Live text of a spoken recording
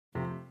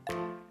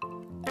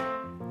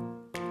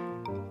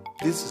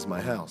This is my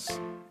house.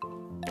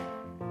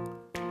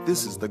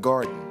 This is the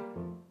garden.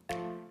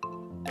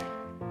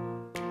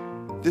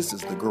 This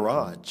is the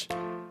garage.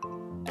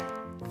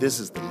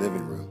 This is the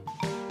living room.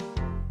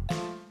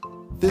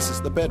 This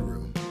is the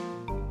bedroom.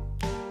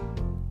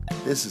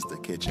 This is the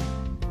kitchen.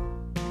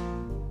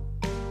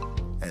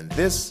 And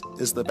this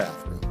is the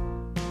bathroom.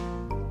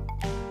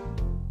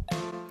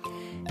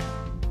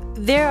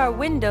 There are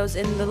windows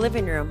in the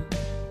living room.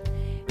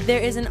 There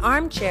is an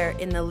armchair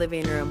in the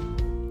living room.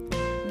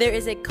 There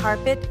is a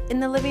carpet in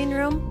the living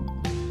room.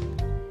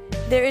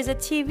 There is a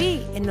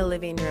TV in the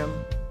living room.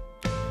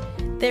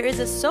 There is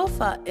a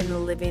sofa in the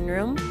living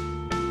room.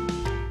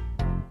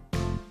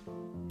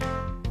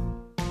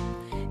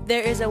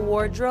 There is a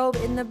wardrobe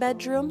in the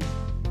bedroom.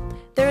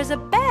 There is a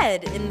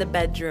bed in the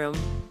bedroom.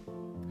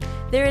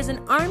 There is an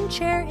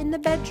armchair in the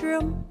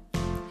bedroom.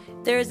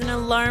 There is an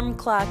alarm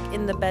clock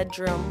in the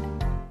bedroom.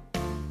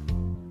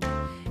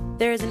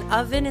 There is an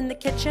oven in the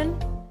kitchen.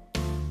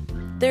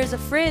 There is a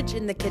fridge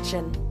in the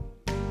kitchen.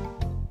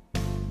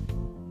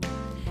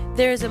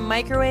 There is a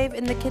microwave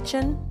in the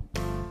kitchen.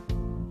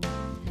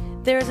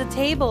 There is a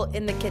table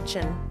in the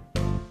kitchen.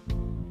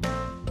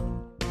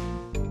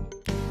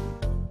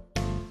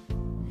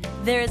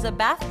 There is a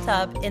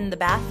bathtub in the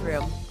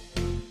bathroom.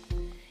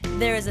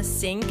 There is a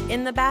sink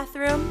in the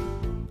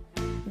bathroom.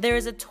 There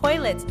is a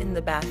toilet in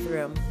the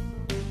bathroom.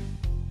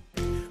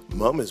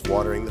 Mom is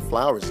watering the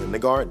flowers in the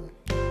garden.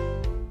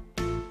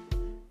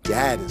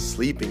 Dad is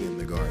sleeping in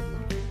the garden.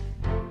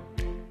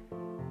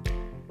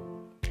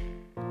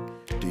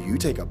 Do you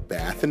take a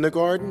bath in the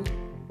garden?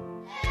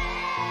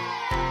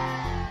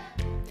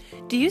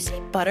 Do you see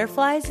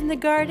butterflies in the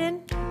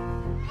garden?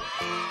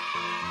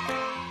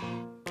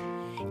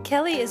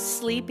 Kelly is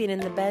sleeping in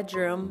the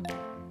bedroom.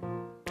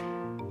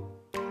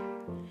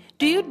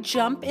 Do you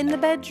jump in the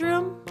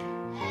bedroom?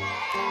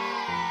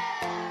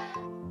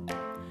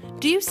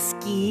 Do you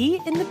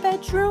ski in the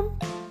bedroom?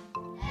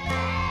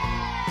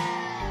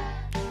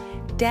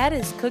 Dad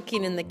is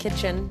cooking in the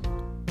kitchen.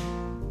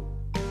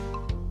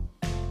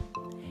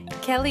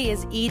 Kelly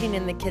is eating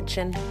in the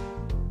kitchen.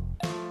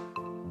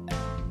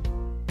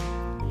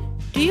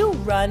 Do you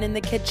run in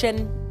the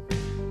kitchen?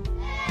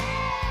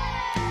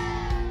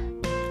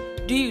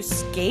 Do you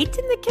skate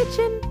in the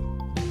kitchen?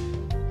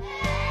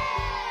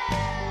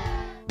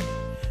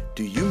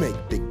 Do you make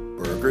big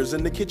burgers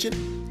in the kitchen?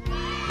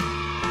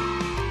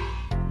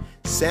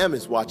 Sam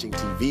is watching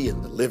TV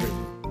in the living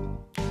room.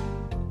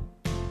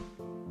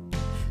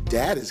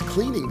 Dad is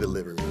cleaning the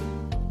living room.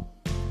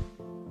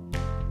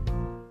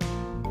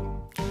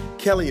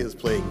 Kelly is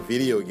playing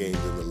video games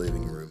in the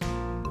living room.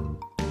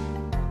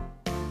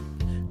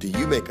 Do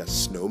you make a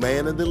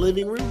snowman in the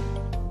living room?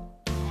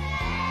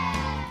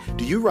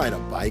 Do you ride a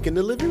bike in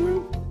the living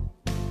room?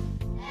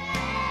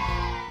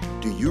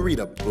 Do you read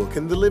a book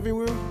in the living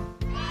room?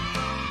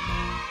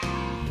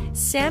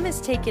 Sam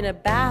is taking a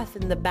bath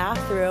in the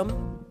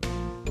bathroom.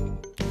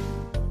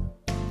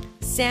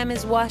 Sam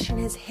is washing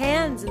his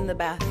hands in the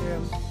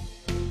bathroom.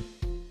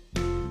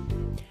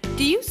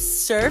 Do you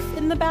surf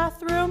in the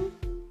bathroom?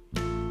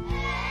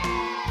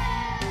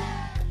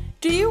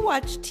 Do you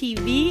watch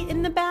TV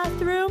in the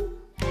bathroom?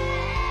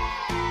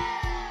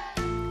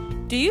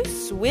 Do you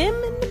swim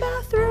in the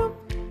bathroom?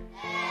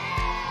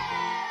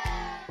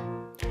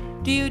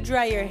 Do you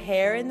dry your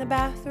hair in the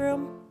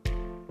bathroom?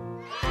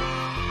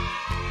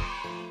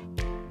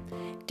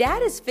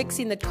 Dad is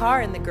fixing the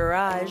car in the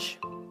garage.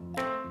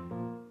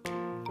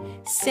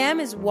 Sam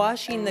is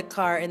washing the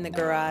car in the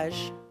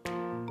garage.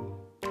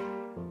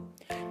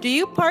 Do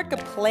you park a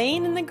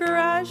plane in the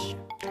garage?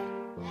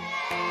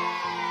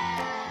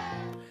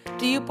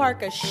 Do you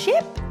park a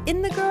ship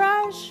in the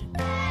garage?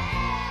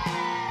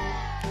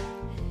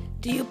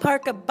 Do you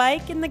park a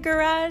bike in the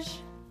garage?